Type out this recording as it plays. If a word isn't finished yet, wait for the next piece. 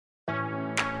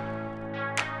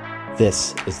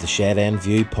This is the Shed End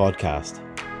View podcast.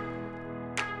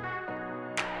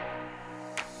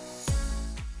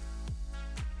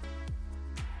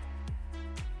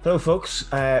 Hello folks,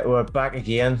 we're back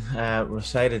again. We're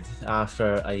excited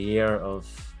after a year of,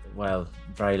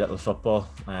 very little football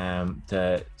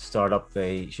to start up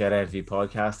the Shed End View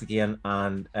podcast again,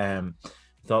 and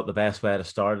thought the best way to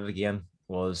start it again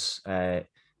was the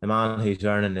man who's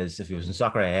earning his, if he was in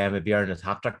Soccer AM, he'd be earning his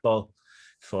hat-trick ball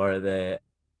for the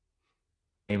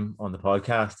game on the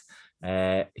podcast.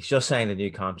 He's just signed a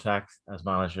new contract as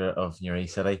manager of Newry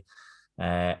City.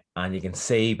 And you can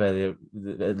see by the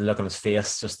look on his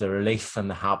face, just the relief and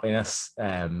the happiness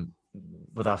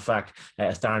with that fact.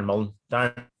 It's Darren Mullen.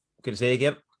 Darren, good to see you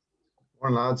again.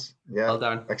 Morning, lads. Yeah, well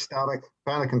done. Ecstatic.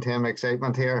 Trying to contain my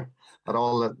excitement here at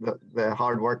all the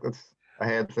hard work that's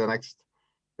ahead for the next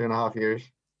 2.5 years.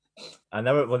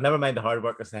 We'll never mind the hard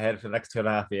work that's ahead for the next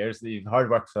 2.5 years. You've hard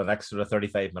work for the next sort of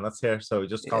 35 minutes here, so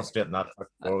just concentrate on that.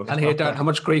 And here, Darren, how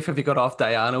much grief have you got off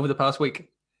Diane over the past week?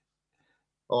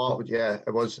 Oh yeah,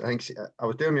 it was. I think I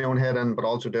was doing my own head in, but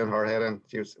also doing her head in.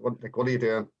 She was, what are you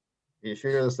doing? Are you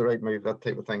sure it's the right move? That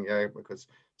type of thing. Yeah, because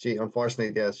she,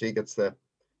 unfortunately, she gets the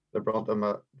brunt of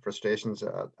my frustrations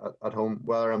at home.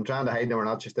 Whether I'm trying to hide them or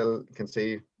not, she still can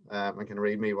see and can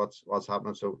read me what's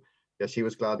happening. So yeah, she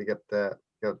was glad to get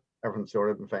everything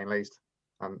sorted and finalised,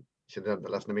 and she didn't have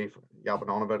to listen to me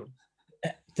yapping on about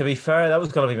it. To be fair, that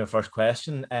was going to be my first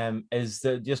question. Is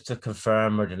that just to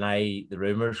confirm or deny the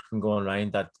rumours from going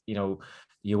around that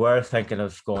you were thinking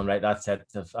of going, right, that's it,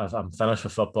 I'm finished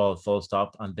with football, full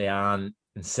stop, and Diane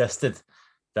insisted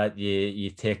that you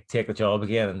take the job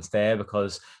again and stay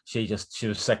because she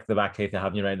was sick of the back teeth of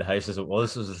having you around the house as it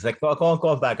was. So it was like, go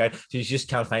on back out. She just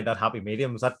can't find that happy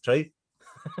medium. Was that true?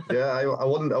 Yeah, I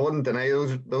wouldn't deny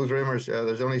those rumours.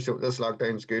 There's only this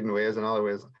lockdown's good in ways, and other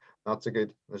ways not so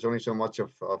good. There's only so much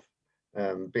of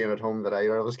being at home that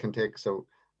either of us can take. So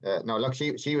no, look,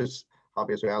 she was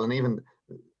happy as well, and even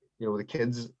the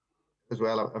kids as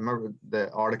well. I remember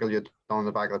the article you'd done on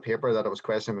the back of the paper that it was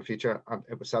questioning the future, and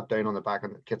it was sat down on the back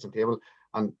of the kitchen table.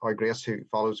 And our Grace, who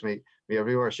follows me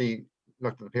everywhere, she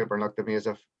looked at the paper and looked at me as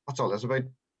if, what's all this about?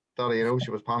 Thought she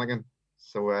was panicking.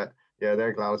 So yeah,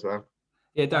 they're glad as well.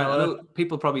 Yeah, Darren, I know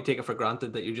people probably take it for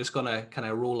granted that you're just going to kind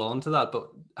of roll on to that, but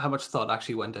how much thought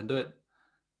actually went into it?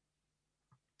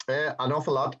 An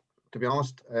awful lot, to be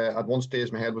honest. At one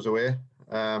stage, my head was away,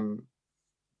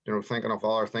 thinking of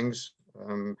other things.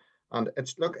 And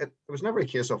it was never a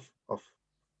case of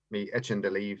me itching to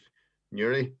leave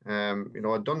Newry.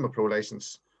 I'd done my pro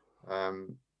license,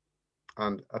 and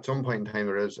at some point in time,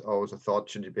 there is always a thought: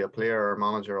 should you be a player or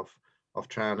manager of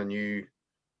trying a new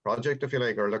project, if you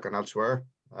like, or looking elsewhere,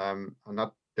 and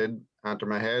that did enter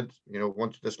my head.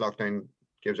 Once this lockdown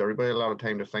gives everybody a lot of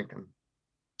time to think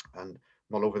and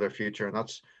mull over their future, and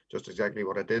that's just exactly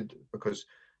what I did. Because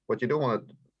what you don't want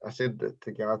to, I said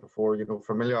to Gareth before,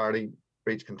 familiarity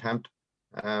breeds contempt.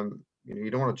 You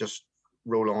don't want to just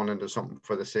roll on into something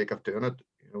for the sake of doing it.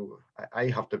 I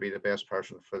have to be the best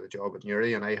person for the job at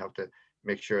Newry, and I have to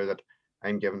make sure that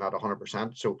I'm giving that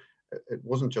 100%. So it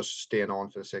wasn't just staying on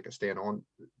for the sake of staying on.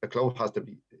 The club has to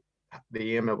be,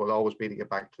 the aim will always be to get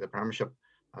back to the Premiership,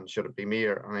 and should it be me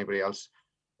or anybody else,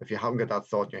 if you haven't got that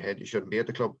thought in your head, you shouldn't be at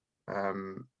the club.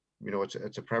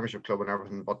 It's a Premiership club and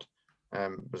everything but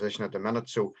position at the minute.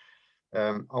 So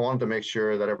I wanted to make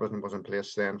sure that everything was in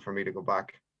place then for me to go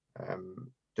back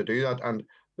to do that. And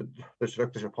there's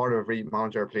a part of every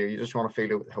manager or player, you just want to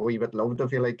feel a wee bit loved,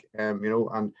 if you like,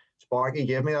 and Sparky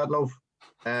gave me that love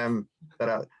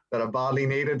that I badly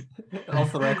needed.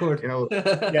 Off the record.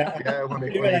 Yeah.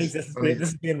 This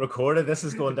is being recorded. This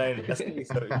is going down in history.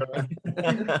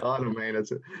 Oh no, man,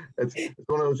 it's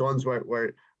one of those ones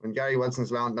where when Gary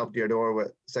Wilson's landing up to your door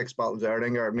with 6 bottles of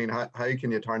Erdinger, I mean, how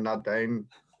can you turn that down?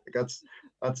 Like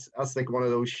that's like one of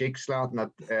those sheiks landing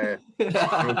at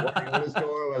his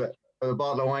door with a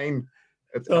bottle of wine.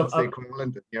 That's the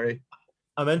equivalent of Newry.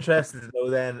 I'm interested to know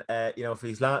then, if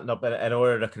he's landing up in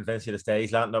order to convince you to stay,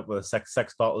 he's landing up with six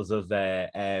bottles of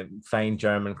fine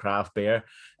German craft beer.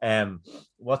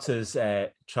 What's his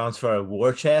transfer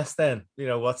war chest then?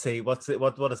 What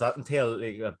does that entail?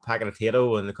 Like a packet of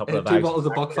potato and a couple of 2 bottles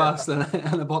of Buckfast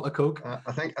and a bottle of Coke.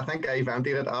 I think I've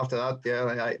emptied it after that.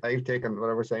 Yeah, I've taken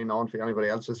whatever sign on for anybody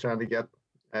else is trying to get.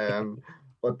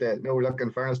 But no, look, in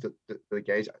fairness to the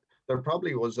guys, there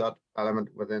probably was that element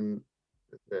within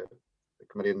the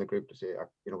committee in the group to say,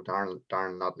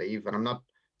 Darren not leave, and I'm not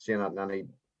saying that in any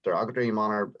derogatory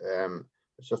manner.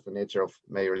 It's just the nature of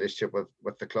my relationship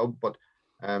with the club. But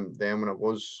then when it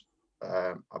was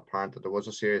apparent that there was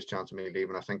a serious chance of me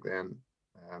leaving, I think then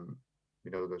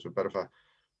there's a bit of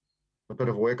a bit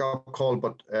of a wake-up call.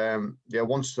 But yeah,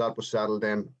 once that was settled,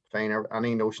 then fine.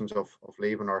 Any notions of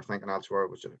leaving or thinking elsewhere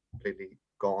was completely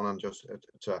gone, and just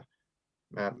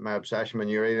my obsession with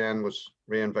Newry then was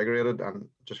reinvigorated and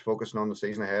just focusing on the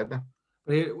season ahead then.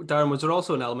 But here, Darren, was there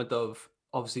also an element of,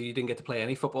 obviously you didn't get to play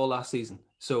any football last season,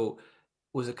 so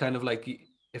was it kind of like,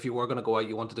 if you were going to go out,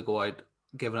 you wanted to go out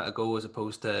giving it a go as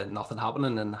opposed to nothing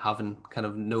happening and having kind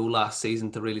of no last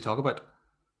season to really talk about?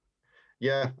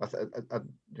 Yeah, I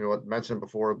mentioned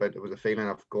before about it was a feeling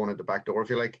of going at the back door, if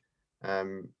you like.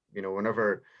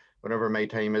 Whenever my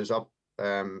time is up,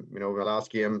 the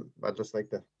last game, I'd just like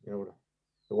to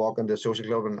walk into the social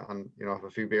club and have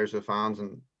a few beers with the fans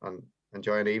and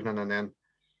enjoy an evening, and then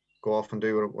go off and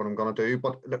do what I'm going to do.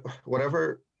 But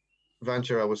whatever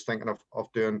venture I was thinking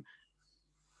of doing,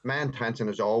 my intention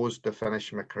is always to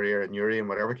finish my career in Newry in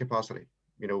whatever capacity.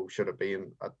 Should it be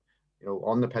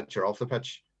on the pitch or off the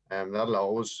pitch, that'll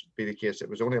always be the case. It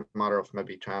was only a matter of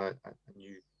maybe trying a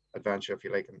new adventure, if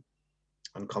you like,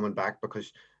 and coming back,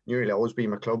 because Newry will always be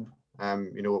my club.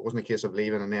 It wasn't a case of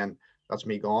leaving and then that's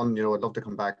me gone. I'd love to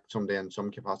come back someday in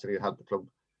some capacity to help the club.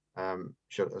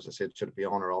 Should it be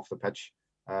on or off the pitch?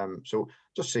 So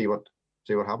just see what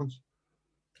happens.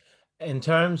 In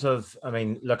terms of,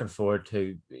 looking forward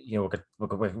to, we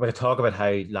could talk about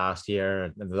how last year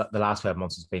and the last 12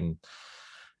 months has been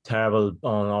terrible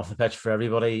on and off the pitch for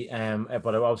everybody.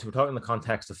 But obviously we're talking in the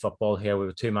context of football here. We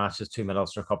have 2 matches, 2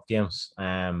 Mid-Ulster Cup games,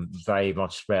 very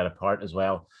much spread apart as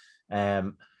well.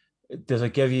 Does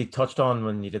it give you, touched on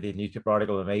when you did the newspaper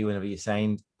article with me, whenever you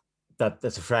signed, that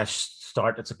it's a fresh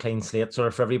start, it's a clean slate sort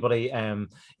of for everybody?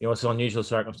 It's unusual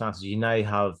circumstances.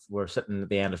 We're sitting at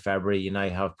the end of February, you now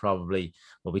have probably,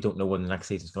 well, we don't know when the next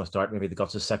season's going to start, maybe the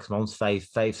guts of 6 months,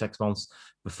 6 months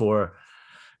before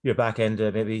you're back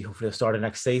into maybe hopefully the start of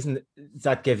next season. Does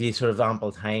that give you sort of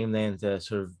ample time then to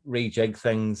sort of rejig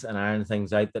things and iron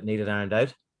things out that needed ironed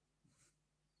out?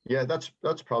 Yeah, that's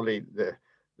probably the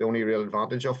only real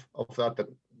advantage of that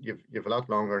you've a lot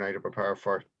longer now to prepare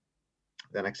for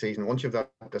the next season. Once you've that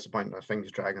disappointment of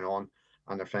things dragging on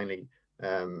and they're finally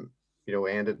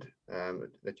ended,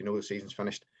 that the season's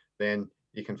finished, then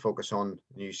you can focus on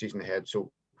the new season ahead.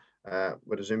 So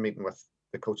with a Zoom meeting with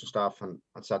the coaching staff and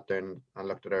sat down and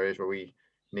looked at areas where we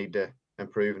need to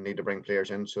improve and need to bring players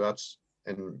in. So that's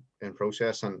in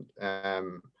process, and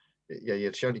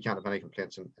you certainly can't have any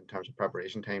complaints in terms of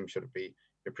preparation time, should it be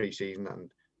your pre-season and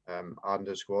adding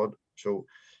to the squad. So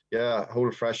yeah, a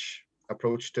whole fresh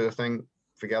approach to the thing.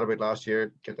 Forget about last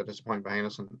year, get the disappointment behind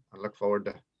us, and look forward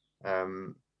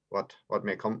to what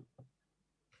may come.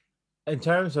 In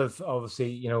terms of,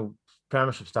 obviously,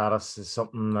 Premiership status is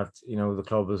something that the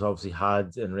club has obviously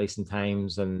had in recent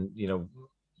times, and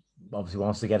obviously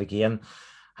wants to get again.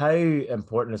 How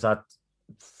important is that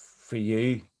for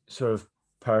you, sort of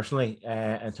personally,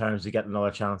 in terms of getting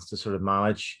another chance to sort of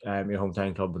manage your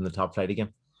hometown club in the top flight again?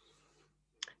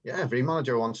 Yeah, every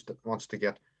manager wants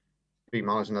to be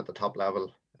managing at the top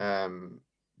level. In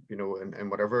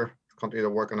whatever country they're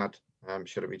working at.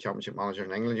 Should it be Championship manager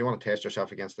in England, you want to test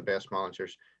yourself against the best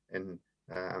managers in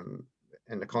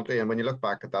the country. And when you look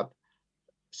back at that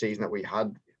season that we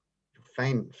had,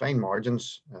 fine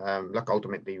margins. Look,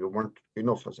 ultimately we weren't good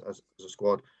enough as a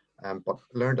squad, but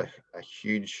learned a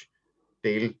huge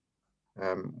deal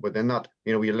within that.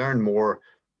 You learn more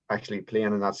actually playing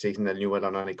in that season than you would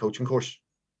on any coaching course.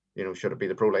 Should it be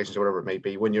the pro license or whatever it may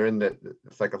be, when you're in the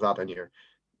thick of that and you're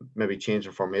maybe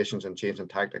changing formations and changing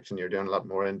tactics and you're doing a lot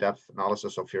more in-depth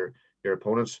analysis of your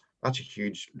opponents, that's a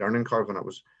huge learning curve, and it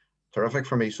was terrific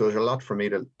for me. So there's a lot for me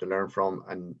to learn from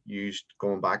and use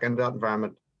going back into that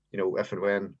environment, if and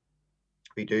when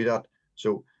we do that.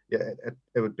 So yeah,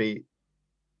 it would be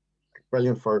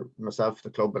brilliant for myself, the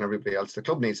club, and everybody else. The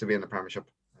club needs to be in the Premiership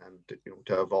and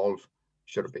to evolve,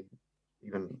 should it be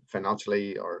even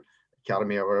financially or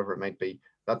academy or whatever it might be.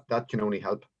 That can only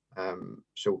help.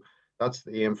 So that's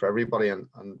the aim for everybody, and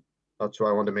that's why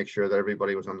I want to make sure that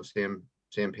everybody was on the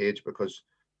same page, because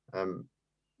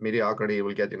mediocrity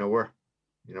will get you nowhere,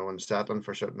 and settling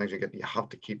for certain things. You have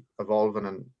to keep evolving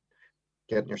and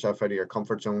getting yourself out of your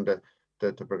comfort zone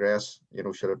to progress,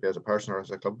 should it be as a person or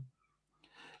as a club.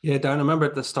 Yeah, Darren, I remember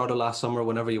at the start of last summer,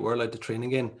 whenever you were allowed to train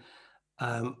again,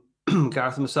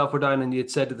 Gareth and myself were down, and you had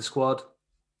said to the squad,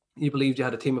 you believed you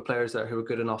had a team of players there who were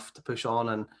good enough to push on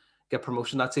and get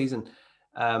promotion that season.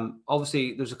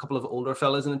 Obviously, there's a couple of older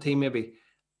fellas in the team maybe,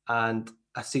 and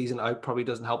a season out probably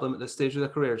doesn't help them at this stage of their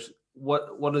careers.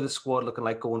 What are the squad looking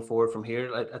like going forward from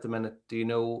here at the minute? Do you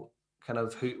know kind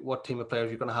of what team of players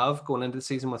you're going to have going into the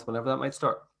season with, whenever that might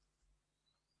start?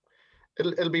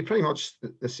 It'll be pretty much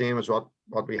the same as what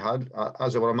we had,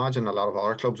 as I would imagine a lot of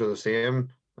our clubs are the same.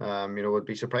 Would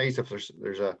be surprised if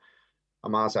there's a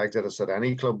mass exodus at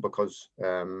any club, because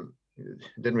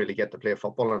didn't really get to play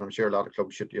football, and I'm sure a lot of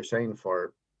clubs should. You're saying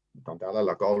for Dundalk,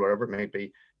 Loughgall, wherever it may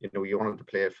be, you wanted to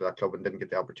play for that club and didn't get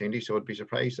the opportunity. So I'd be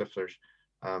surprised if there's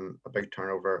a big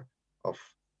turnover of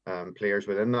players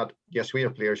within that. Yes, we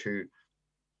have players who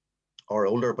are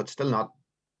older but still not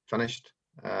finished.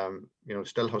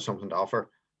 Still have something to offer.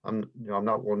 I'm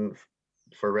not one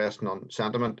for resting on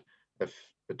sentiment. If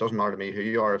it doesn't matter to me who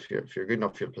you are, if you're good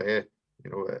enough, you'll play.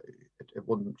 It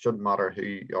shouldn't matter who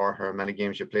you are, how many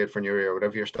games you played for Newry, or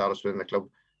whatever your status within the club.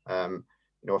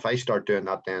 If I start doing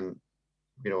that, then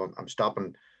I'm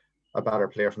stopping a better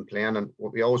player from playing. And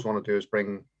what we always want to do is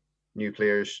bring new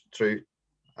players through,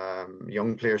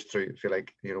 young players through. I feel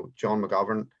like John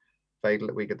McGovern, vital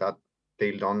that we get that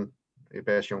deal done. The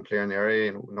best young player in the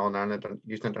area, non-Ireland and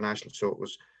Youth International. So it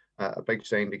was a big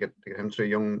sign to get him through.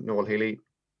 Young Noel Healy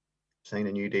signed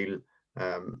a new deal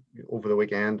over the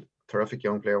weekend. Terrific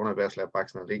young player, one of the best left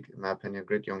backs in the league, in my opinion.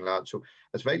 Great young lad. So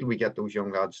it's vital we get those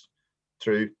young lads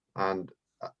through and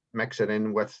mix it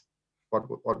in with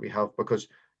what we have, because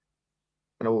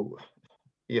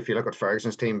if you look at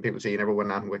Ferguson's team, people say you never win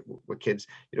that with kids.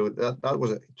 That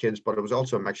was kids, but it was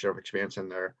also a mixture of experience in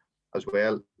there as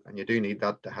well. And you do need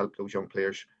that to help those young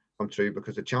players come through,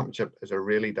 because the Championship is a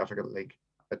really difficult league.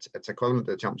 It's equivalent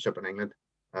to the Championship in England.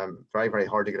 Very, very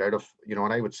hard to get out of.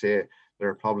 And I would say there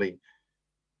are probably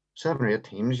 7 or 8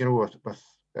 teams, with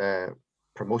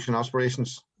promotion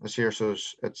aspirations this year. So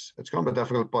it's going to be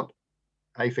difficult, but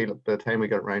I feel by the time we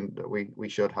get around that we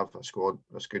should have a squad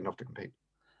that's good enough to compete.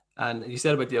 And you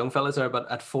said about the young fellas there,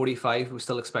 but at 45, we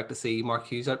still expect to see Mark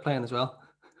Hughes out playing as well.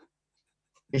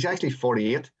 He's actually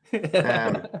 48.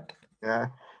 Yeah.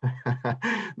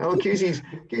 No, Cusey's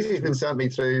been sending me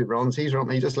through runs. He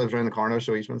just lives around the corner,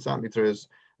 so he's been sending me through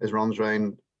his runs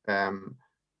around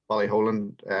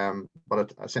Ballyholland.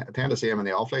 But I tend to see him in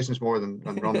the off license more than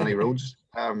run any roads.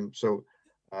 So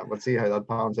we'll see how that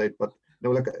pans out. But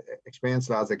no, look,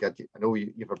 experienced lads that get. I know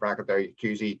you have a bracket there.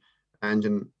 Cusey,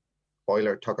 Engine,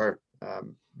 Boiler, Tucker.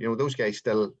 Those guys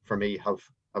still for me have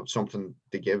something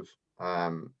to give.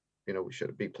 We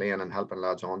should be playing and helping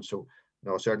lads on. So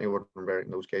no, I certainly wouldn't be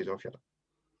writing those guys off yet.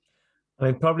 I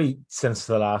mean, probably since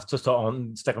the last, just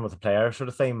on sticking with the player sort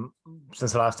of thing,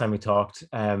 since the last time we talked,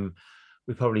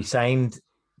 we probably signed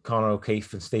Conor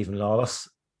O'Keefe and Stephen Lawless,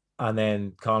 and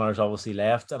then Conor's obviously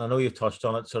left. And I know you've touched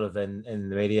on it sort of in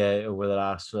the media over the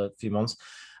last few months.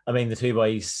 I mean, the two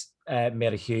boys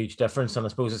made a huge difference, and I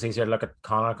suppose it's easier to look at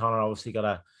Conor. Conor obviously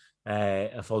got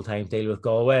a full-time deal with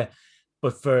Galway,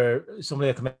 but for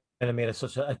somebody that come in and made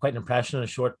such quite an impression in a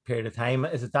short period of time,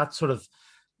 is it that sort of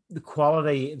the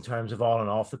quality in terms of on and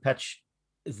off the pitch?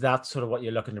 Is that sort of what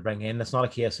you're looking to bring in? It's not a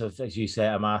case of, as you say,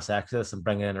 a mass exodus and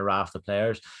bringing in a raft of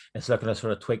players. It's looking to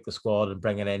sort of tweak the squad and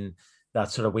bringing in that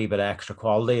sort of wee bit of extra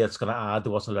quality that's going to add to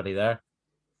what's already there.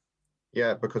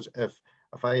 Yeah, because if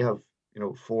I have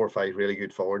 4 or 5 really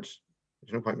good forwards,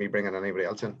 there's no point in me bringing anybody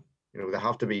else in. They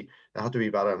have to be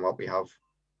better than what we have.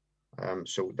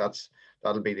 So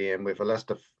that'll be the aim. We have a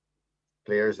list of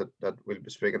players that we'll be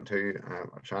speaking to,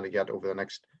 trying to get over the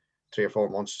next 3 or 4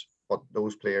 months. But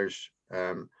those players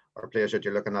are players that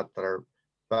you're looking at that are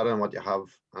better than what you have,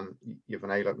 and you've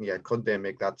an eye looking, could they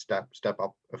make that step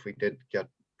up if we did get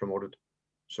promoted?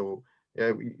 So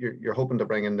yeah, you're hoping to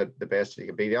bring in the best you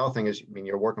can be. The other thing is,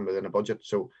 you're working within a budget,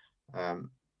 so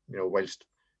whilst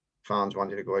fans want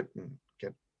you to go out and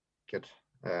get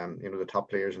the top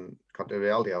players, and the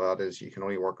reality of that is you can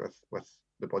only work with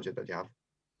the budget that you have.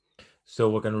 So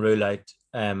we're going to rule out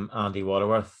Andy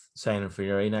Waterworth signing for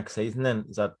Newry next season then?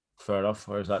 Is that fair enough,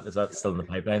 or is that still in the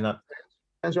pipeline? That?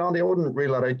 And so Andy, I wouldn't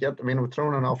rule that out yet. I mean, we're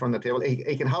throwing an offer on the table.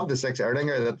 He can have the 6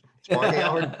 Erdinger that Sparky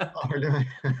offered.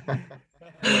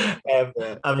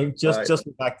 I mean, just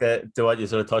back to what you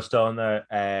sort of touched on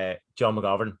there, John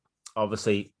McGovern,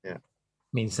 obviously, yeah.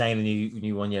 I mean, signing a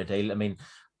new 1-year deal. I mean,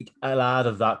 a lad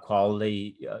of that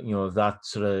quality, that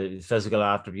sort of physical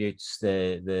attributes,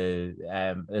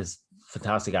 his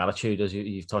fantastic attitude, as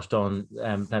you've touched on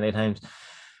plenty of times,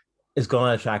 is going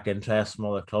to attract interest from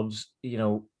other clubs.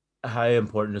 How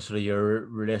important is sort of your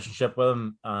relationship with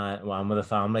him and with the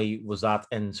family? Was that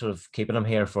in sort of keeping him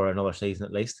here for another season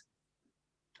at least?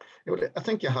 I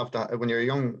think you have to, when you're a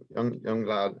young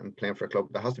lad and playing for a club,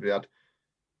 there has to be that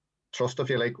trust, if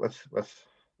you like, with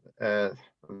the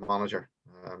manager.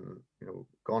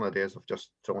 Gone are days of just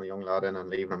throwing a young lad in and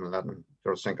leaving him and letting him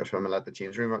sort of sink or swim and let the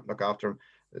change room look after him.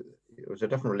 It was a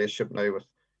different relationship now with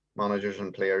managers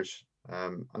and players.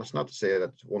 And it's not to say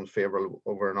that one favourable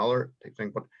over another type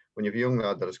thing, but when you have a young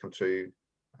lad that has come through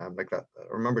like that.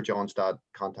 I remember John's dad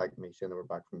contacted me saying they were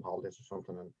back from holidays or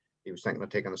something, and he was thinking of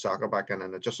taking the soccer back in,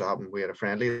 and it just so happened we had a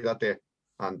friendly that day,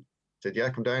 and said, yeah,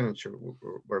 come down, and sure,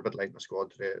 we're a bit light in the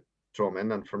squad today, throw him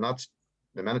in. And from that,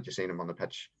 the minute you seen him on the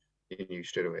pitch, you knew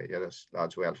straight away, yeah, this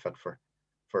lad's well fit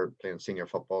for playing senior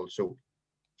football. So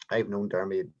I've known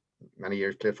Darren many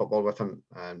years, played football with him,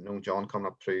 and known John coming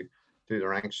up through the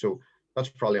ranks. So that's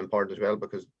probably important as well,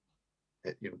 because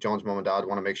John's mum and dad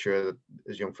want to make sure that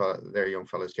their young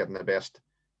fella is getting the best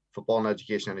football and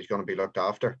education, and he's going to be looked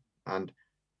after. And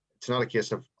it's not a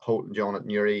case of holding John at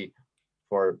Newry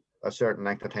for a certain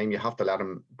length of time. You have to let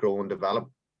him grow and develop.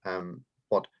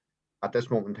 But at this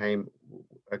moment in time,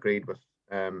 agreed with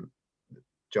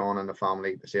John and the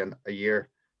family, saying a year,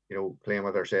 playing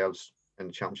with ourselves in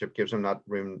the championship gives him that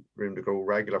room to grow.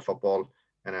 Regular football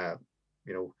in a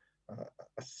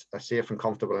safe and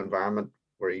comfortable environment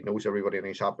where he knows everybody and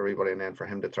he's happy everybody, and then for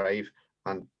him to thrive.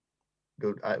 And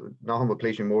nothing would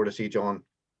please me more to see John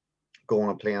going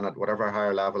and playing at whatever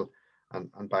higher level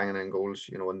and banging in goals,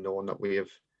 and knowing that we have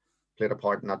played a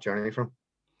part in that journey for him.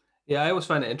 Yeah, I always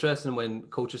find it interesting when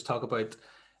coaches talk about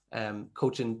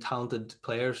coaching talented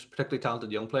players, particularly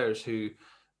talented young players who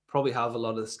probably have a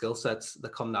lot of the skill sets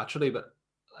that come naturally. But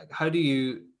like, how do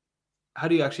you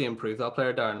actually improve that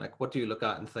player, Darren? Like, what do you look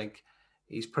at and think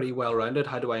he's pretty well rounded?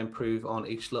 How do I improve on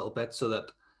each little bit so that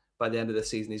by the end of the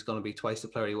season he's going to be twice the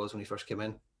player he was when he first came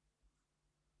in?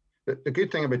 The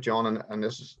good thing about John, and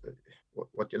this is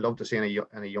what you love to see in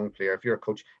a young player, if you're a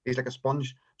coach, he's like a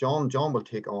sponge. John will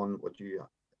take on what you're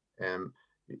telling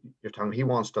him. He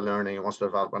wants to learn and he wants to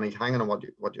develop, and he's hanging on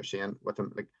what you're saying with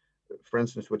him. Like, for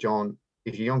instance, with John,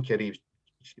 he's a young kid. He's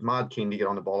mad keen to get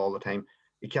on the ball all the time.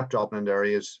 He kept dropping into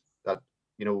areas that,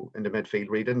 in the midfield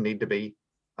where he didn't need to be.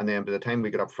 And then by the time we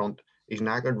get up front, he's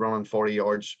knackered running 40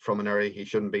 yards from an area he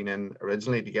shouldn't have been in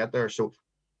originally to get there. So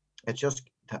it's just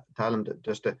tell him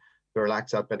to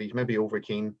relax that bit. He's maybe over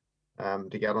keen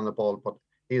to get on the ball, but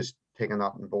he is taking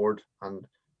that on board, and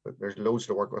there's loads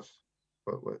to work with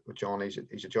John. He's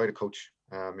a joy to coach.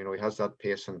 He has that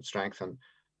pace and strength, and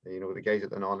the guys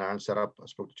at the Northern setup, I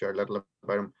spoke to Jared Little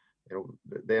about him.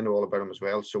 They know all about him as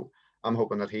well. So I'm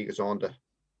hoping that he goes on to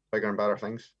bigger and better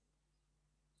things.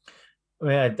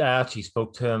 I actually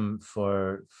spoke to him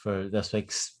for this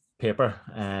week's paper,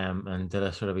 and did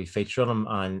a sort of a feature on him,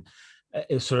 and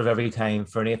it's sort of every time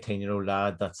for an 18-year-old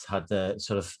lad that's had the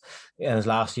sort of in his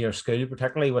last year of school,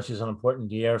 particularly, which is an important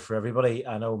year for everybody.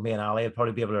 I know me and Ali will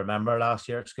probably be able to remember last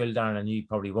year at school, Darren, and you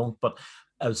probably won't, but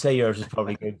I would say yours is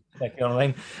probably good. Like, you know what I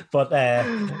mean? But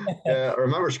I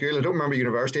remember school. I don't remember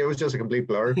university. It was just a complete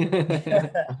blur.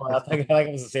 Well, I think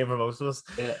it was the same for most of us.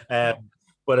 Yeah.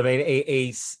 But I mean,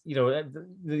 he's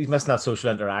he's missing that social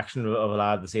interaction of a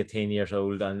lad that's 18 years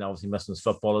old, and obviously missing his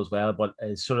football as well. But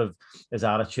it's sort of his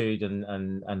attitude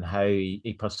and how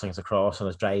he puts things across, and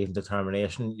his drive and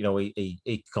determination. He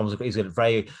he's got a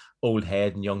very old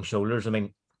head and young shoulders. I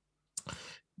mean,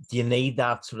 do you need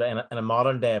that sort of in a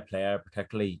modern day player,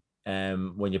 particularly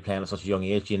when you're playing at such a young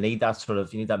age? You need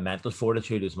that mental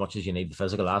fortitude as much as you need the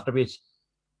physical attributes.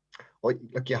 Well,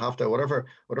 look, you have to,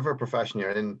 whatever profession you're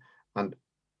in, and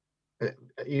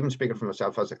even speaking for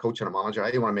myself as a coach and a manager,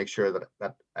 I want to make sure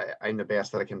that I'm the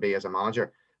best that I can be as a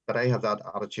manager. But I have that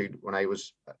attitude when I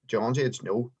was John's age.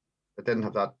 No, I didn't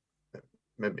have that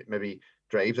maybe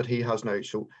drive that he has now.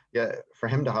 So yeah, for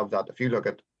him to have that, if you look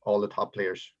at all the top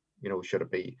players, should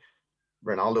it be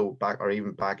Ronaldo back, or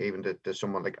even to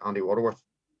someone like Andy Waterworth,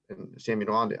 and the same,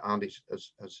 Andy's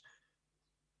has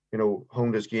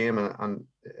honed his game, and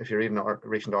if you're reading a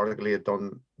recent article, he had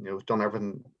done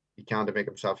everything he can to make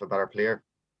himself a better player.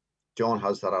 John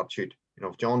has that attitude.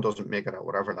 If John doesn't make it at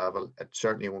whatever level, it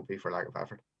certainly won't be for lack of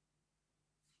effort.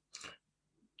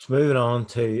 So moving on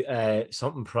to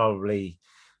something probably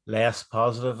less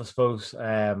positive, I suppose.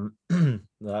 A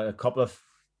couple of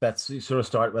bits you sort of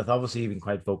start with. Obviously, you've been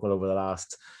quite vocal over the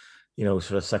last,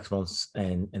 sort of 6 months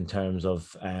in terms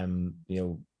of,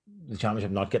 the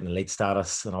championship not getting elite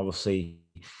status, and obviously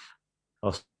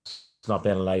us not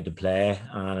being allowed to play.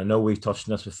 And I know we've touched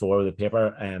on this before with the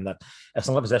paper, and that it's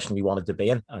not a position we wanted to be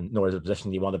in, and nor is it a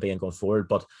position you want to be in going forward.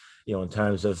 But in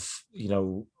terms of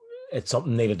it's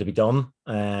something needed to be done.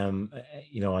 And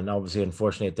obviously,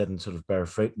 unfortunately, it didn't sort of bear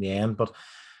fruit in the end. But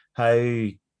how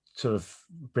sort of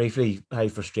briefly, how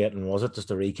frustrating was it? Just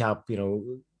to recap,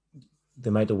 the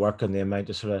amount of work and the amount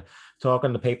of sort of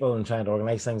talking to people and trying to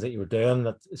organise things that you were doing,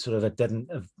 that sort of it didn't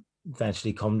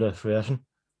eventually come to fruition.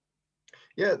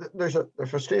 Yeah, there's a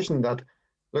frustration that,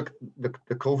 look, the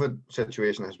COVID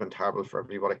situation has been terrible for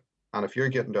everybody. And if you're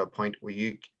getting to a point where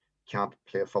you can't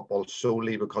play football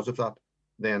solely because of that,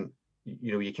 then,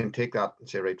 you can take that and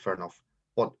say, right, fair enough.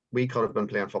 but we could have been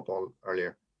playing football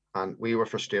earlier, and we were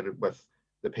frustrated with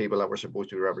the people that were supposed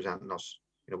to be representing us.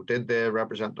 Did they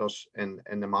represent us in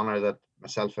the manner that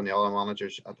myself and the other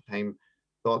managers at the time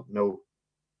thought? No,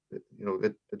 it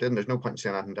didn't. There's no point in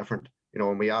saying anything different.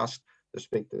 When we asked to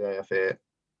speak to the AFA,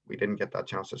 we didn't get that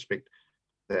chance to speak to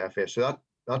the AFA. So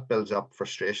that builds up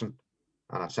frustration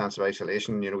and a sense of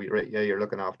isolation. You're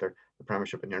looking after the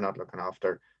Premiership and you're not looking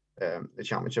after the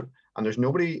Championship. And there's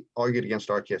nobody argued against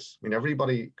our case. I mean,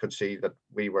 everybody could see that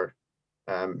we were,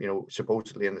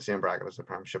 supposedly in the same bracket as the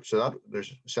Premiership. So that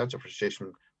there's a sense of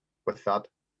frustration with that.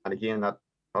 And again, that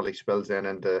probably spills in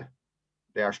into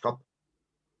the Irish Cup.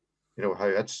 How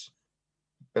it's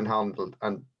been handled.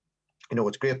 And,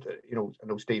 it's great. I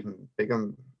know Stephen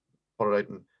Bigham put it out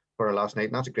in Twitter last night,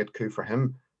 and that's a great coup for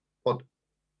him. But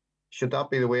should that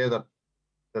be the way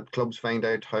that clubs find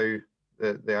out how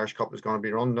the Irish Cup is going to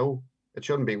be run? No, it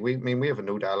shouldn't be. We have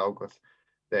no dialogue with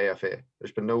the AFA.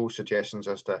 There's been no suggestions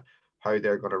as to how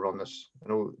they're going to run this. I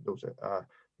know there was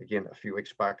again a few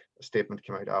weeks back a statement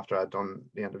came out after I'd done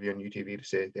the interview on UTV to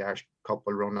say the Irish Cup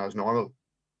will run as normal.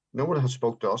 No one has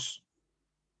spoke to us,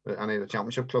 any of the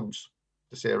Championship clubs,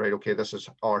 to say, right, okay, this is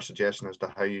our suggestion as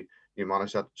to how you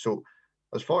manage that. So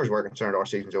as far as we're concerned, our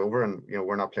season's over and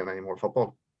we're not playing any more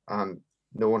football, and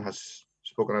no one has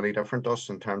spoken any different to us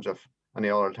in terms of any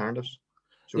other alternatives.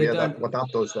 So what that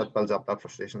does, that builds up that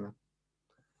frustration then.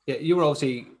 Yeah, you were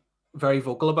obviously very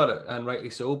vocal about it, and rightly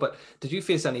so, but did you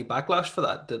face any backlash for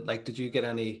that? Did you get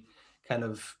any kind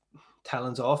of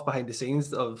tellings off behind the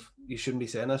scenes of you shouldn't be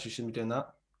saying this, you shouldn't be doing that?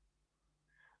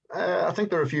 I think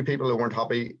there are a few people who weren't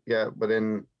happy,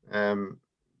 within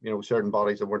certain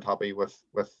bodies that weren't happy with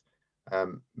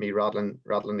me rattling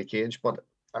the cage, but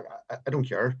I don't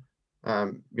care.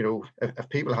 If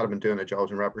people had been doing their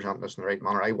jobs and representing us in the right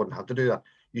manner, I wouldn't have to do that.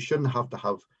 You shouldn't have to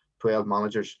have 12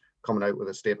 managers coming out with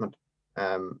a statement.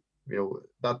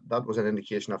 That was an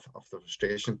indication of the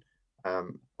frustration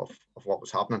of what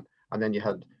was happening. And then you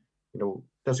had,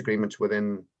 disagreements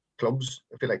within clubs.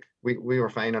 I feel like we were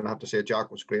fine, and I have to say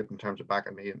Jack was great in terms of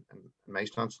backing me and my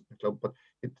stance in the club, but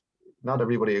not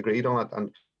everybody agreed on it.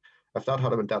 And if that had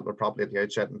been dealt with properly at the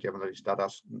outset and given his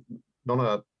status, none of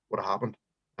that would have happened.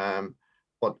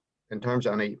 But in terms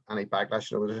of any backlash,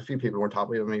 there was a few people who weren't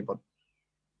happy with me, but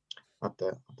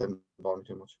that didn't bother me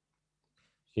too much.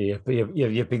 Yeah, but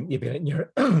you've been in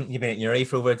your you've been in your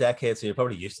for over a decade, so you're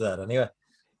probably used to that anyway.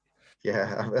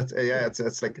 Yeah,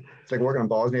 it's like working in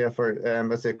Bosnia for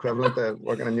it's the equivalent of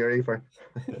working in Newry for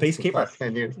peacekeeper.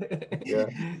 10 years.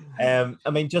 Yeah.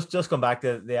 I mean, just going back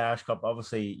to the Irish Cup,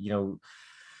 obviously,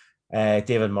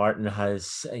 David Martin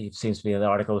it seems to be an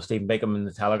article with Stephen Bigham in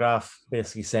the Telegraph,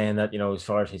 basically saying that, as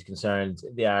far as he's concerned,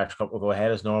 the Irish Cup will go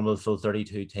ahead as normal, full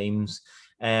 32 teams.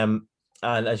 And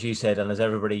as you said, and as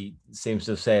everybody seems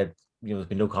to have said, there's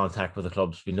been no contact with the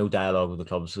clubs, been no dialogue with the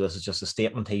clubs. So this is just a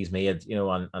statement he's made,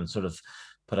 and sort of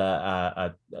put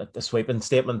a sweeping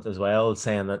statement as well,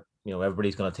 saying that,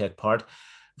 everybody's going to take part.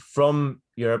 From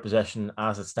your position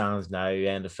as it stands now,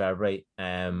 end of February,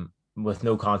 with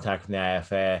no contact from the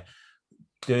IFA,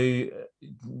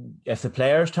 if the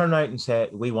players turn out and say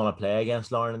we want to play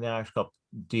against Lauren in the Irish Cup,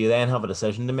 do you then have a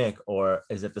decision to make, or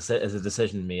is a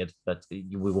decision made that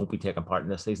we won't be taking part in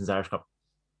this season's Irish Cup?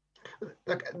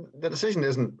 Look, the decision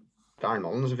isn't Darren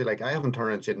Mullen's. If you like, I haven't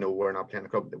turned and said no, we're not playing the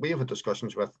club. We have had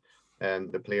discussions with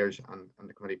the players and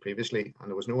the committee previously, and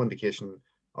there was no indication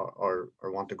or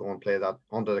want to go and play that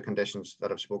under the conditions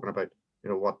that I've spoken about.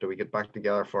 What do we get back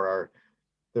together for our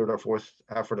third or fourth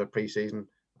effort at pre-season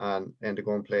and to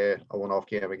go and play a one-off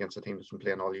game against a team that's been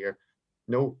playing all year?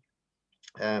 No.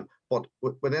 But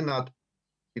within that,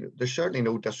 there's certainly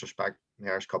no disrespect in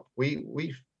the Irish Cup.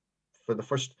 We for the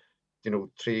first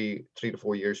 3 to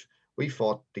 4 years, we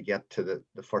fought to get to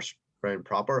the first round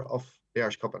proper of the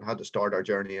Irish Cup and had to start our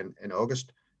journey in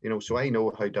August. So I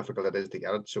know how difficult it is to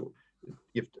get it. So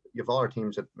you've other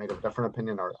teams that might have a different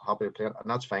opinion or happy to play it, and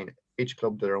that's fine. Each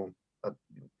club their own. I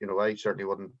certainly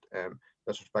wouldn't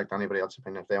disrespect anybody else's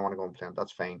opinion. If they want to go and play it,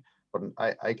 that's fine. But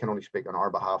I can only speak on our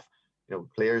behalf.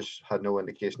 Players had no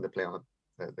indication to play on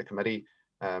it. The committee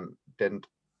didn't.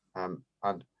 And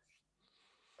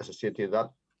as I said to you, that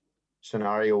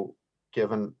scenario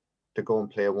given to go and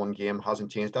play one game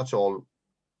hasn't changed. That's all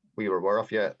we were aware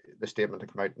of. Yeah, the statement to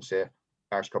come out and say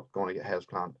Irish Cup going to get as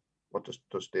planned. What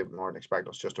does David Martin expect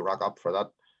us just to rock up for that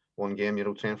one game?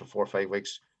 Train for 4 or 5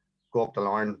 weeks, go up to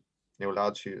Lauren,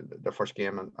 lads who their first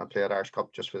game and play at Irish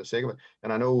Cup just for the sake of it.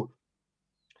 And I know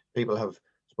people have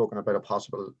spoken about a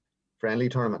possible friendly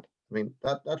tournament. I mean,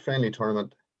 that friendly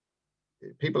tournament,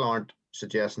 people aren't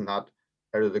suggesting that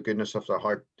out of the goodness of their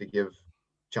heart to give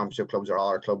championship clubs or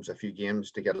other clubs a few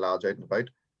games to get lads out and about.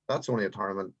 That's only a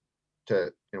tournament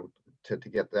to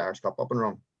get the Irish Cup up and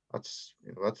run. That's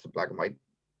the black and white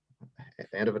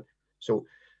end of it. So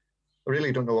I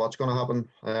really don't know what's going to happen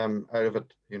out of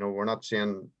it. We're not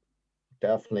saying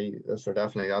definitely this or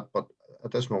definitely that, but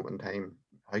at this moment in time,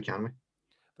 how can we?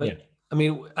 But yeah. I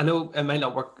mean, I know it might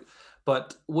not work,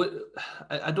 but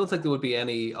I don't think there would be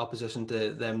any opposition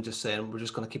to them just saying we're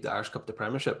just going to keep the Irish Cup the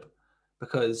Premiership,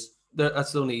 because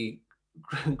that's the only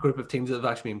group of teams that have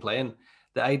actually been playing.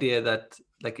 The idea that,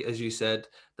 like as you said,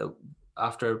 that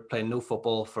after playing no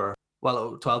football for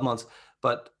 12 months,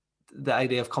 but the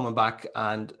idea of coming back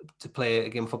and to play a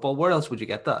game of football, where else would you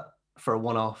get that for a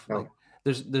one-off? No. Like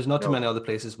there's not too many other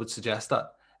places would suggest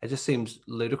that. It just seems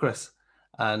ludicrous.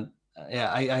 And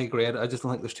yeah, I agree. I just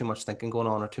don't think there's too much thinking going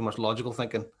on or too much logical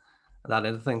thinking that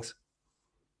into things.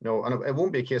 No, and it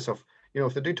won't be a case of,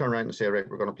 if they do turn around and say, right,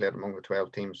 we're going to play it among the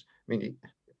 12 teams. I mean,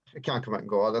 you can't come out and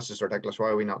go, oh, this is ridiculous. Why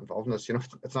are we not involved in this?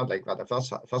 It's not like that. If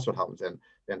that's what happens,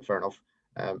 then fair enough.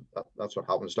 That's what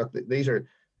happens. Look,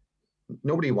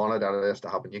 nobody wanted out of this to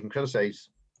happen. You can criticize,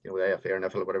 the AFA or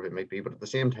NIFL or whatever it might be, but at the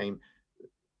same time,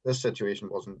 this situation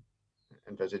wasn't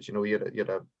envisaged. You had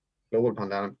a global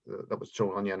pandemic that was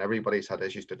thrown on you, and everybody's had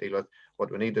issues to deal with. What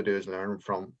we need to do is learn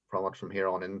from it from here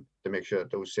on in to make sure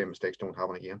that those same mistakes don't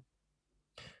happen again.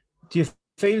 Do you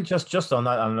feel just on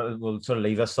that, and we'll sort of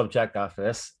leave this subject after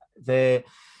this,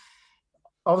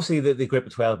 obviously the group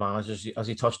of 12 managers, as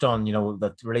you touched on,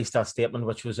 that released that statement,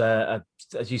 which was as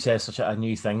you say, such a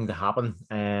new thing to happen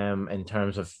in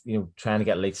terms of trying to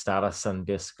get elite status and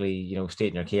basically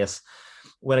stating your case.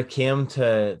 When it came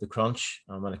to the crunch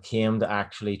and when it came to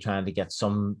actually trying to get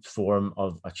some form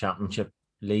of a championship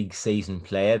league season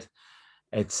played,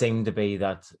 it seemed to be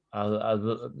that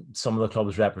some of the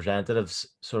club's representatives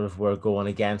sort of were going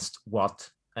against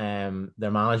what their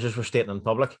managers were stating in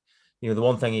public. The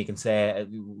one thing you can say,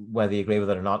 whether you agree with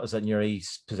it or not, is that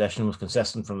Newry's position was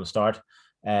consistent from the start.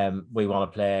 We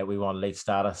want league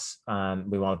status, and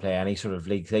we want to play any sort of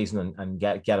league season and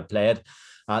get it played.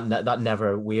 And that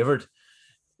never wavered.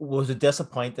 Was it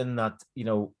disappointing that,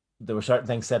 there were certain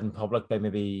things said in public by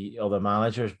maybe other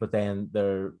managers, but then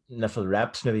their NIFL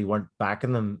reps maybe weren't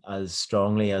backing them as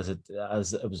strongly as it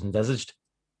was envisaged?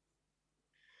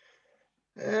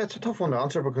 It's a tough one to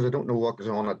answer because I don't know what goes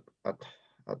on at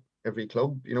every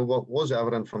club. What was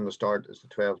evident from the start is the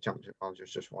 12 championship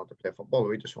managers just wanted to play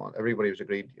football. Everybody was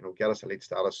agreed, get us elite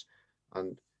status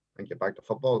and get back to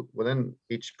football. Within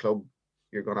each club,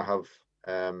 you're going to have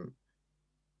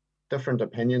different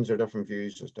opinions or different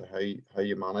views as to how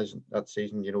you manage that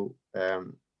season.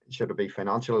 Should it be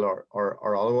financial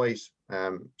or otherwise?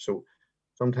 So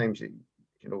sometimes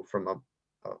from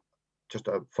just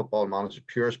a football manager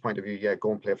purist point of view,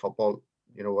 go and play football.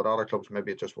 With other clubs,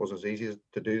 maybe it just wasn't as easy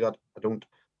to do that. I don't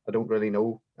really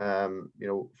know,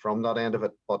 from that end of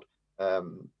it. But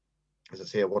as I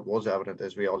say, what was evident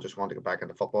is we all just want to get back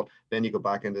into football. Then you go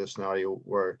back into the scenario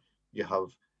where you have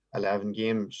 11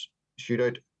 games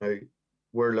shootout. Now,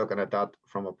 we're looking at that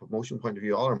from a promotion point of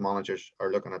view. All our managers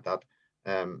are looking at that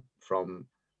from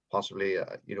possibly,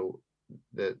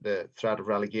 the threat of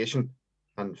relegation.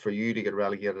 And for you to get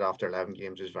relegated after 11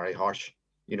 games is very harsh.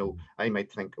 I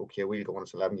might think, okay, we'll go on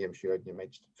this 11-game shootout, and you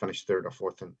might finish third or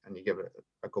fourth, and you give it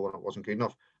a go, and it wasn't good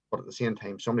enough. But at the same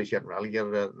time, somebody's getting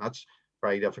relegated, and that's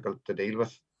very difficult to deal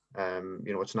with.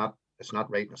 It's not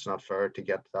right, and it's not fair to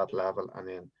get to that level, and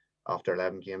then after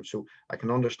 11 games. So I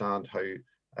can understand how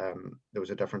there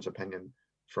was a different opinion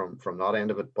from that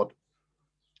end of it. But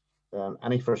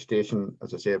any frustration,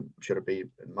 as I say, should it be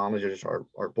managers or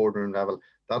boardroom level,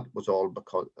 that was all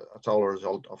because it's all a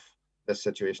result of this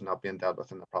situation not being dealt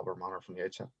with in the proper manner from the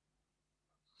outset.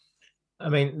 I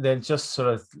mean, then just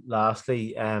sort of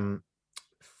lastly,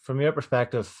 from your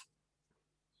perspective,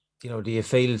 do you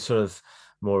feel sort of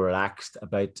more relaxed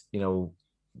about,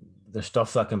 the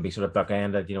stuff that can be sort of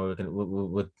bookended?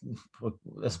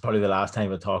 This is probably the last time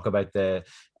we'll talk about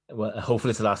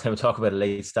hopefully it's the last time we talk about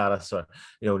elite status or,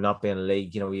 not being a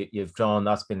league. You've drawn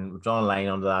a line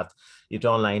under that. You've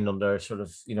drawn a line under sort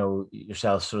of,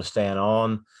 yourself sort of staying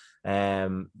on.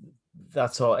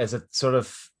 That's all. Is it sort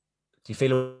of, do you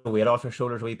feel a weight off your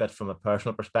shoulders a wee bit from a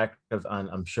personal perspective? And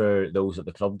I'm sure those at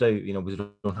the club do, we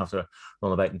don't have to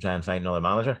run about and try and find another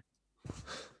manager.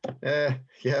 Yeah,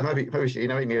 maybe you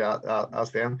need to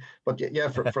ask them. But yeah,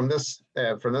 from this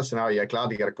scenario, glad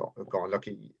to get it going. Look,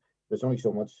 there's only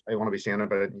so much I want to be saying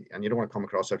about it, and you don't want to come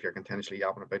across if you're continuously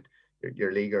yapping about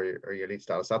your league or your league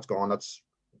status. That's gone. That's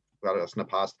in the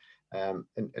past.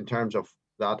 In terms of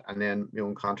that, and then my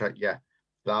own contract, I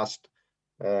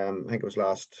think it was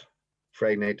last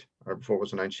Friday night, or before it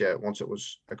was announced, once it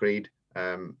was agreed,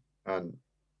 and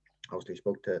obviously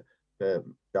spoke to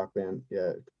Jack then,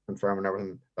 confirming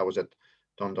everything. That was it,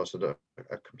 done, dusted. A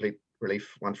complete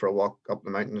relief. Went for a walk up the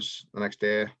mountains the next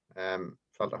day.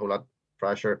 Felt a whole lot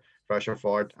fresher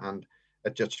for it, and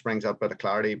it just brings up a bit of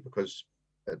clarity, because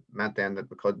it meant then that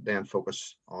we could then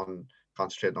focus on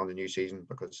concentrating on the new season,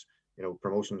 because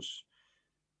promotions,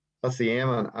 that's the aim,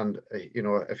 and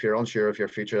if you're unsure of your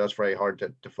future, that's very hard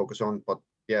to focus on. But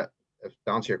yeah, if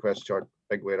to answer your question, short,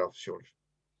 big weight off the shoulders.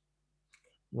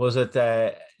 Was it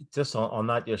just on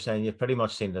that, you're saying you pretty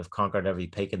much seem to have conquered every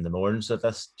peak in the mornings at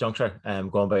this juncture,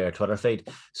 going by your Twitter feed.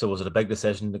 So was it a big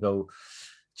decision to go,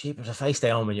 jeepers, if I stay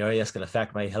on in Newry, it's going to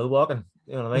affect my hill walking?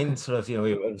 You know what I mean? Sort of, it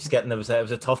was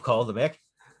a tough call to make.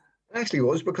 It actually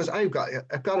was, because I've got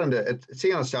into it.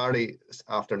 See, on a Saturday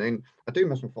afternoon, I do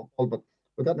miss my football, but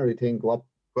we got in a routine, go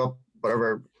up,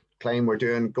 whatever climb we're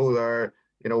doing, go there,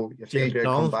 you feel great,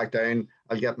 come back down.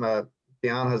 I'll get my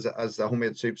Diane has the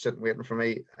homemade soup sitting waiting for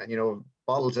me, and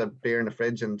bottles of beer in the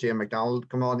fridge, and Jim McDonald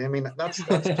come on. I mean, that's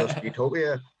just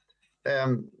utopia.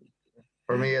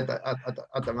 For me at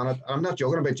the minute, I'm not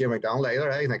joking about Jim McDonald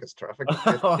either. I think it's terrific.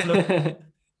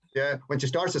 Yeah, when she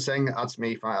starts to sing, that's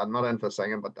me. I'm not into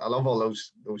singing, but I love all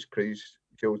those cruise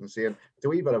shows and seeing. It's a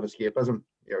wee bit of escapism.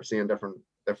 You're seeing different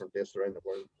places around the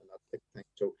world and that type of thing.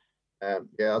 So,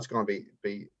 that's going to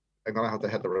be. I'm going to have to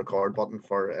hit the record button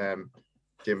for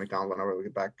Jim McDonald whenever we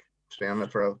get back. Staying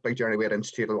for a big journey. We had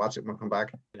Institute to watch it when we come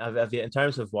back. Have you, in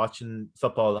terms of watching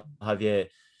football, have you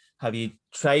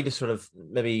tried to sort of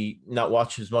maybe not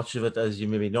watch as much of it as you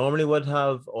maybe normally would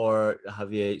have, or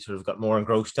have you sort of got more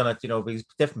engrossed in it? Because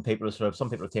different people some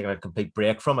people are taking a complete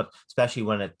break from it, especially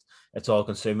when it's all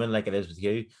consuming like it is with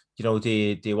you.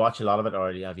 Do you watch a lot of it,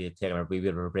 or have you taken a wee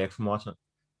bit of a break from watching it?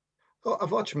 Well,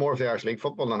 I've watched more of the Irish League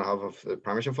football than I have of the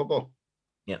Premiership football.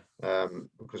 Yeah.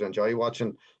 Because I enjoy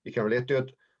watching. You can relate to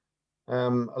it a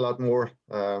lot more,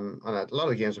 and a lot of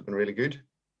the games have been really good.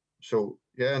 So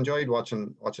yeah, I enjoyed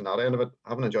watching that end of it. I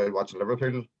haven't enjoyed watching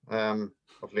Liverpool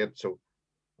of late, so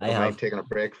I don't mind taking a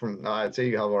break from. I'd say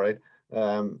you have, all right.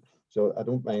 So I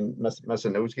don't mind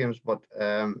missing those games, but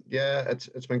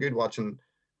it's been good watching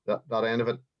that end of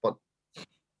it. But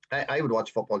I would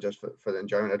watch football just for the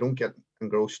enjoyment. I don't get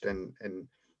engrossed in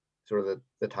sort of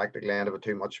the tactical end of it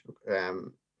too much.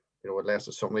 Unless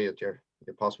it's somebody that you're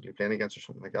possibly playing against or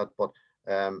something like that. But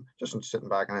just sitting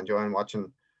back and enjoying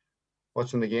watching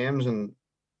the games, and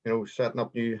setting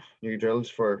up new drills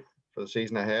for the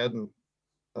season ahead, and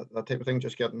that type of thing.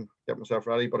 Just getting myself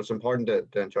ready. But it's important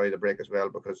to enjoy the break as well,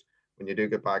 because when you do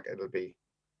get back, it'll be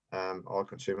all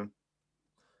consuming.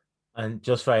 And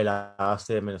just very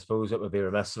lastly, I suppose it would be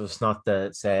remiss of us not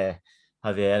to say,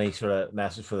 have you any sort of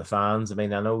message for the fans? I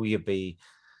know you'd be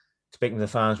speaking to the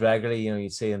fans regularly,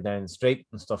 you'd see them down the street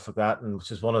and stuff like that, and which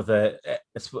is one of it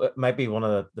might be one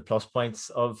of the plus points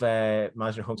of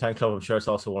managing a hometown club. I'm sure it's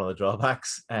also one of the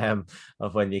drawbacks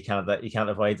of when you can't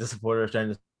avoid the supporters down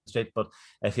the street. But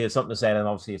if you have something to say, then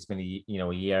obviously it's been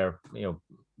a year,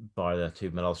 bar the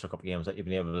two Mid-Ulster Cup games that they've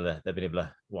been able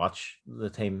to watch the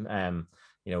team.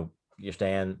 You're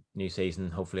staying, new season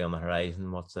hopefully on the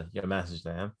horizon. What's your message to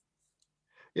them?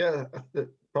 Yeah,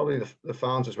 probably the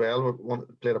fans as well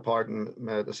played a part in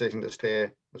my decision to stay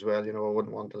as well. I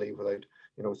wouldn't want to leave without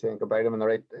saying goodbye to them in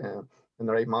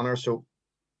the right manner. So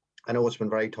I know it's been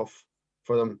very tough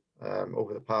for them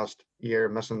over the past year,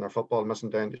 missing their football, missing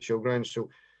down to showgrounds. So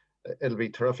it'll be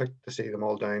terrific to see them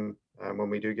all down when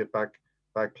we do get back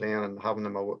playing, and having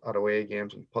them at away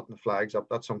games and putting the flags up.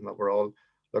 That's something that we're all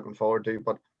looking forward to.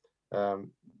 But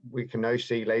we can now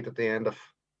see light at the end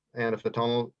of the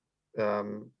tunnel.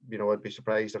 I'd be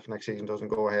surprised if next season doesn't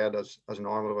go ahead as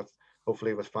normal,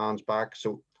 hopefully with fans back.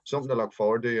 So something to look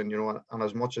forward to, and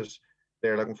as much as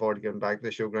they're looking forward to getting back to the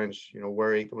showgrounds,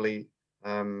 we're equally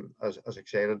as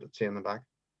excited at seeing them back.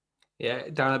 Yeah,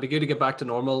 Darren, it'd be good to get back to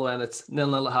normal when it's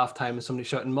 0-0 at half time and somebody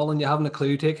shouting, "Mullen, you haven't a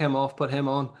clue, take him off, put him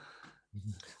on."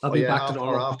 I'll be back to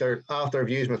normal. Or after I've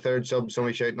used my third sub,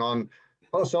 somebody shouting on,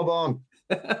 "Put a sub on."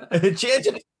 Change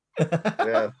it.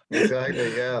 Yeah,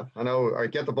 exactly. Yeah, I know. Or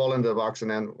get the ball into the box,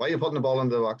 and then why are you putting the ball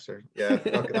into the box? Or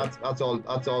that's all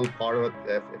part of it.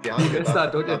 If you hadn't get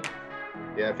that, don't you?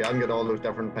 If you hadn't got all those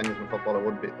different opinions in football, it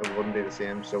wouldn't be the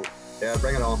same. So yeah,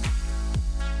 bring it on.